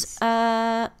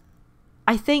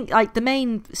 I think like the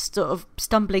main sort of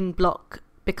stumbling block,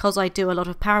 because I do a lot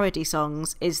of parody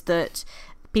songs, is that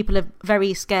people are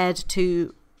very scared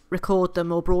to record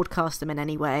them or broadcast them in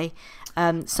any way.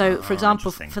 So, for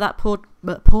example, for that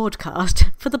podcast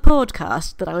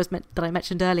that I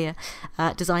mentioned earlier,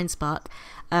 Design Spark,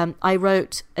 I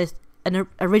wrote an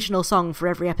original song for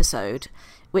every episode,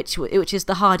 which is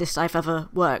the hardest I've ever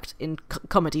worked in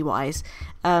comedy wise,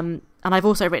 and I've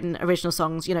also written original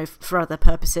songs, for other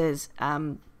purposes,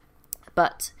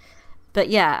 but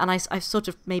yeah, and I've sort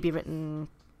of maybe written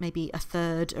a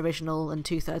third original and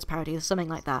 2/3 parody or something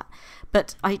like that,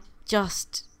 but I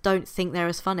just don't think they're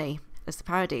as funny as the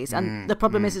parodies, and the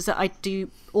problem is that I do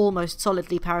almost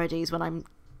solidly parodies when I'm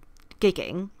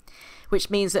gigging, which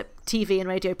means that TV and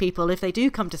radio people, if they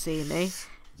do come to see me,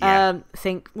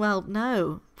 think, well,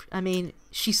 no, I mean,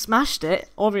 she smashed it,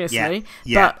 obviously,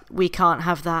 but we can't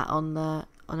have that on the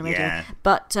radio.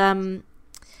 But so,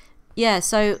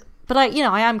 but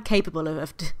I am capable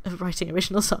of writing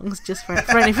original songs, just for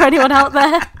anyone out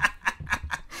there.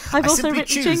 I've also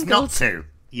written jingles. Not to.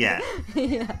 Yeah.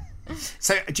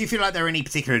 So, do you feel like there are any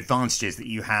particular advantages that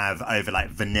you have over like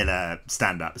vanilla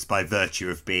stand-ups by virtue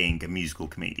of being a musical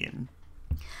comedian?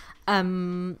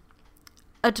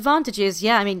 Advantages,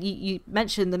 yeah. I mean, you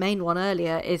mentioned the main one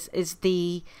earlier is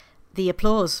the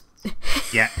applause.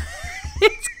 Yeah,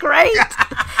 it's great,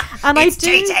 and it's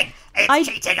cheating. It's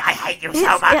cheating. I hate you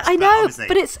so much. I know,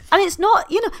 but it's not.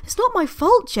 It's not my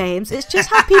fault, James. It's just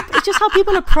how people. It's just how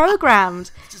people are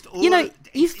programmed.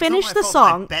 You finish the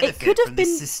song. It could have been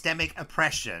systemic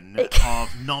oppression of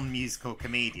non-musical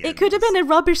comedians. It could have been a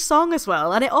rubbish song as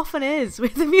well, and it often is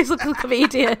with the musical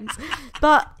comedians.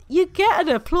 But you get an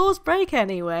applause break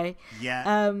anyway.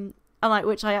 Yeah. And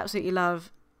which I absolutely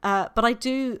love. But I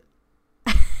do.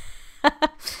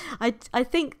 I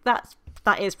think that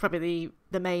is probably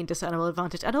the main discernible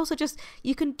advantage, and also just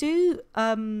you can do.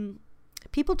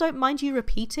 People don't mind you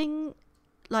repeating.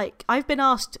 Like, I've been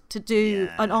asked to do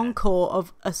an encore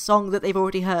of a song that they've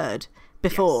already heard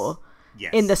before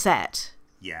in the set.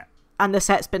 Yeah. And the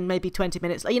set's been maybe 20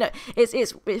 minutes. Like,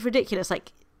 it's ridiculous.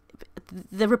 Like,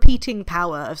 the repeating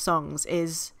power of songs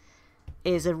is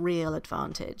a real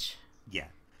advantage. Yeah.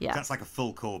 Yeah. That's like a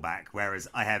full callback, whereas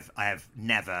I have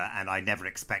never, and I never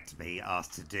expect to be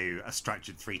asked to do a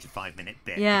structured 3 to 5 minute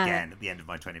bit again at the end of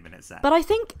my 20-minute set. But I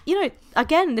think,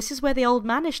 again, this is where the old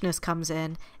mannishness comes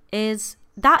in, is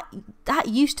that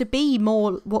used to be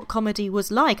more what comedy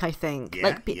was like, I think.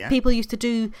 People used to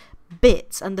do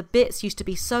bits, and the bits used to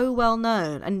be so well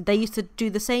known, and they used to do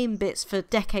the same bits for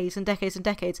decades and decades and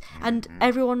decades, and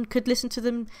everyone could listen to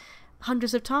them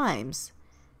hundreds of times.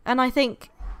 And I think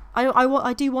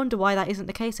I do wonder why that isn't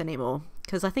the case anymore,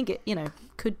 because I think it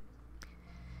could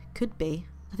be.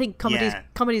 I think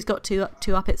comedy's got too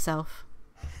up itself.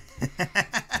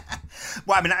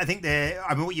 Well, I mean, I think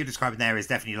what you're describing there is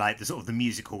definitely like the sort of the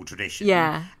musical tradition,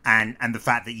 and the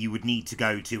fact that you would need to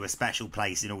go to a special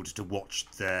place in order to watch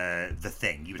the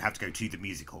thing. You would have to go to the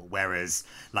musical, whereas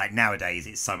like nowadays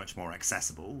it's so much more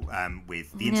accessible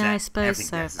with the internet. Yeah, I suppose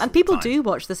so. And people do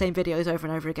watch the same videos over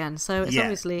and over again, so it's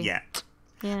obviously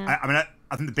I mean,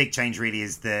 I think the big change really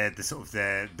is the sort of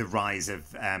the rise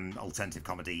of alternative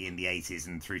comedy in the 80s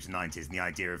and through to 90s, and the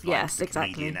idea of the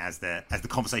comedian as the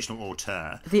conversational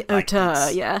auteur. The auteur,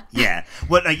 yeah. Yeah.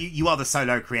 Well, no, you are the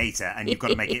solo creator, and you've got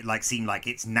to make it seem like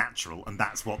it's natural, and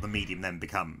that's what the medium then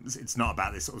becomes. It's not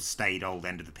about this sort of staid old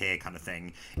end of the pier kind of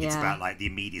thing. It's about like the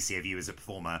immediacy of you as a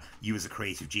performer, you as a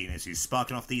creative genius who's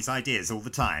sparking off these ideas all the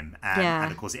time. And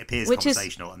of course it appears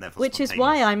conversational and therefore Which is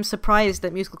why I'm surprised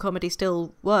that musical comedy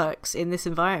still works in this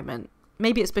environment.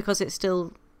 Maybe it's because it's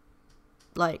still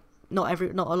like not a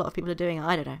lot of people are doing it.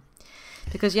 I don't know,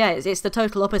 because it's the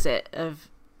total opposite of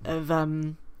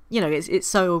it's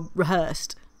so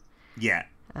rehearsed. But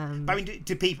I mean,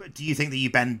 do you think that you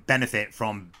benefit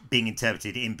from being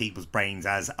interpreted in people's brains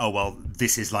as, oh well,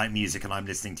 this is like music and I'm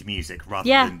listening to music, rather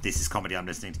than this is comedy, I'm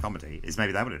listening to comedy? Is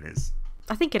maybe that what it is?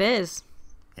 I think it is.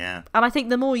 Yeah. And I think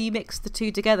the more you mix the two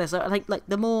together, so like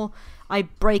the more I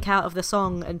break out of the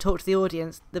song and talk to the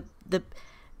audience,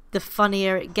 the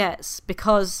funnier it gets,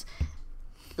 because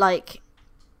like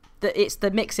it's the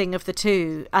mixing of the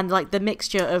two, and like the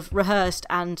mixture of rehearsed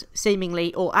and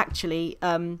seemingly or actually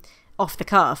off the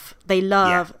cuff. They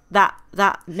love that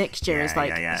mixture is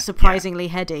like surprisingly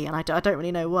heady, and I don't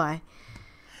really know why.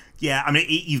 Yeah, I mean,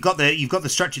 you've got the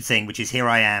structured thing, which is here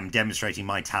I am demonstrating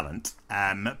my talent,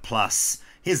 plus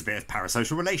here's a bit of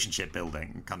parasocial relationship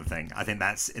building kind of thing. I think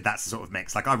that's the sort of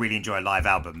mix. Like, I really enjoy a live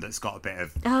album that's got a bit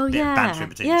of banter in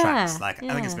between the tracks. Like,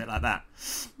 I think it's a bit like that.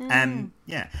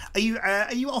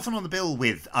 Are you often on the bill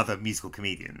with other musical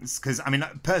comedians? Because I mean,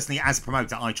 personally, as a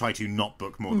promoter, I try to not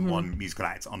book more than one musical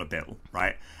act on a bill,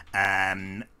 right?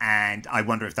 And I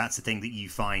wonder if that's a thing that you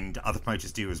find other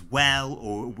promoters do as well,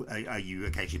 or are you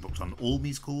occasionally booked on all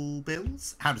musical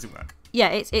bills? How does it work? Yeah,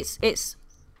 it's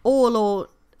all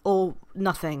or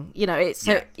nothing. It's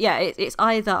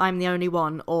either I'm the only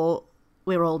one or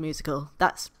we're all musical.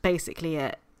 That's basically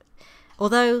it.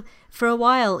 Although for a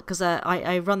while, because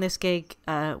I run this gig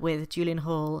with Julian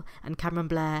Hall and Cameron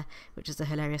Blair, which is a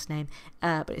hilarious name,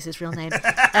 but it's his real name,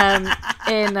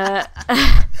 in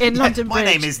London Bridge. My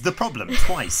name is The Problem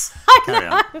twice. Carry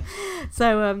on.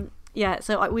 So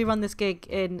we run this gig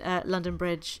in London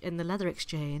Bridge in the Leather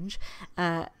Exchange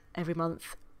every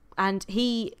month. And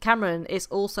Cameron is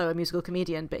also a musical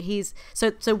comedian, but he's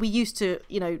so we used to,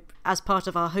 as part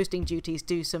of our hosting duties,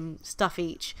 do some stuff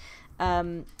each.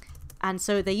 And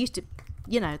so there used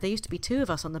to be two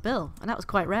of us on the bill, and that was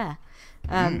quite rare.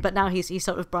 But now he's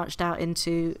sort of branched out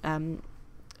into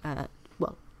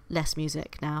less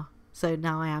music now. So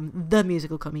now I am the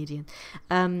musical comedian,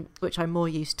 which I'm more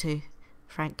used to,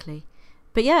 frankly.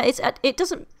 But yeah, it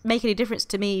doesn't make any difference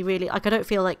to me, really. Like, I don't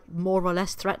feel like more or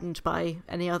less threatened by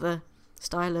any other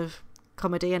style of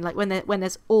comedy. And like when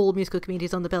there's all musical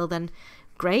comedies on the bill, then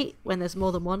great. When there's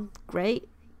more than one, great.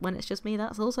 When it's just me,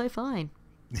 that's also fine.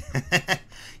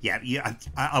 Yeah,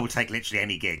 I will take literally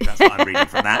any gig. That's what I'm reading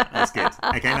from that. That's good.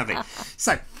 Okay, lovely.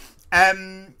 So,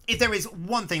 if there is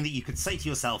one thing that you could say to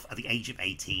yourself at the age of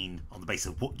 18 on the basis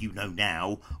of what you know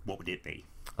now, what would it be?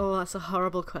 Oh, that's a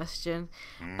horrible question.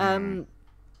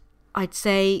 I'd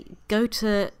say go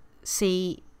to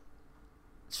see...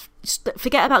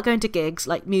 Forget about going to gigs,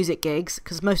 like music gigs,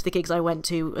 because most of the gigs I went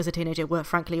to as a teenager were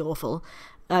frankly awful.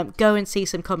 Go and see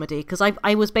some comedy, because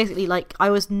I was basically like... I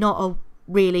was not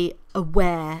really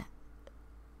aware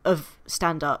of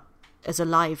stand-up as a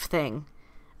live thing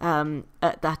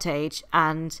at that age,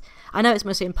 and I know it's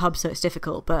mostly in pubs, so it's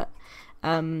difficult, but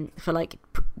for like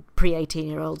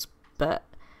pre-18-year-olds, but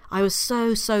I was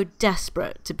so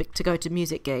desperate to go to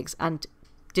music gigs and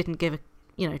didn't give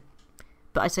a,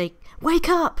 but I say, wake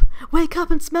up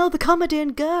and smell the comedy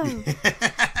and go.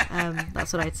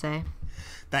 That's what I'd say.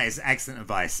 That is excellent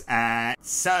advice.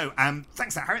 So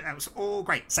thanks for that, Harriet. That was all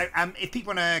great. So if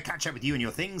people want to catch up with you and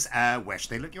your things, where should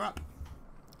they look you up?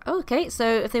 Okay, so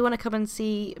if they want to come and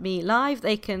see me live,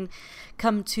 they can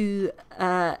come to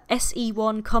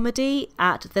SE1 Comedy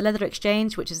at the Leather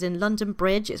Exchange, which is in London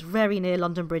Bridge. It's very near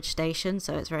London Bridge Station,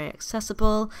 so it's very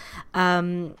accessible.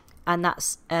 And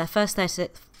that's first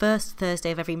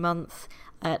Thursday of every month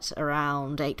at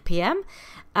around 8 p.m.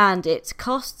 And it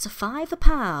costs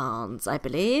 £5, I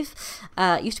believe.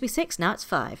 It used to be 6, now it's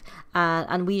 5.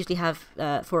 And we usually have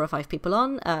 4 or 5 people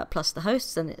on, plus the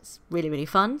hosts, and it's really, really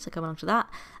fun, so come along to that.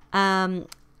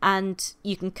 And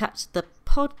you can catch the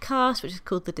podcast, which is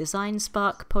called the Design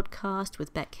Spark Podcast,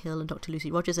 with Beck Hill and Dr. Lucy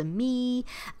Rogers and me.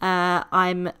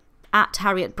 I'm at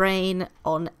Harriet Braine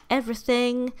on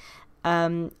everything.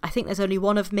 I think there's only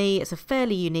one of me. It's a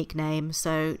fairly unique name,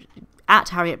 so at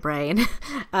Harriet Braine.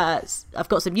 I've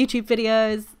got some YouTube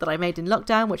videos that I made in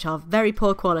lockdown, which are very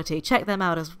poor quality. Check them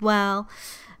out as well.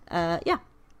 Yeah.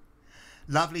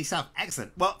 Lovely stuff.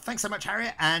 Excellent. Well, thanks so much,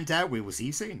 Harriet, and we will see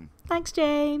you soon. Thanks,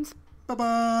 James. Bye-bye.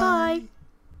 Bye.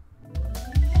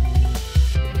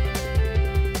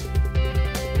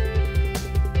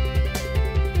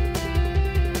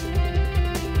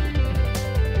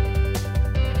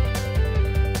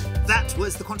 That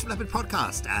was the Quantum Leopard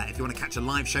podcast. If you want to catch a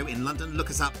live show in London, look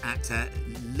us up at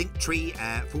Linktree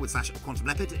 /Quantum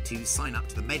Leopard to sign up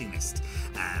to the mailing list.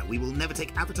 We will never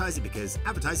take advertising because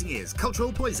advertising is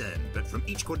cultural poison, but from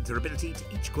each according to their ability to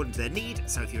each according to their need.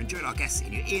 So if you enjoyed our guests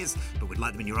in your ears, but would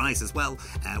like them in your eyes as well,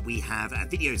 we have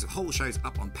videos of whole shows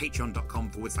up on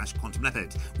patreon.com/Quantum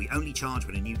Leopard. We only charge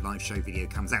when a new live show video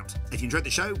comes out. If you enjoyed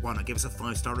the show, why not give us a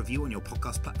 5-star review on your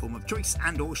podcast platform of choice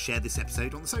and or share this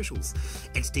episode on the socials.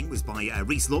 Editing was by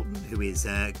Reese Lawton, who is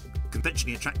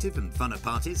conventionally attractive and fun at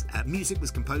parties. Music was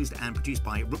composed and produced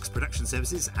by Rooks Production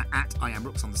Services at I Am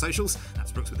Rooks on the socials.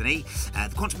 That's Rooks with an E.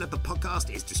 The Quantum Leopard podcast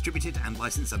is distributed and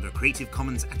licensed under a Creative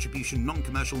Commons Attribution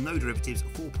Non-Commercial No Derivatives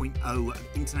 4.0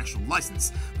 international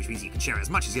license, which means you can share it as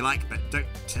much as you like, but don't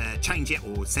change it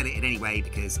or sell it in any way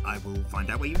because I will find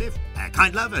out where you live.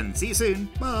 Kind love and see you soon.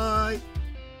 Bye.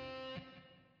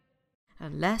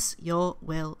 Unless you're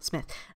Will Smith.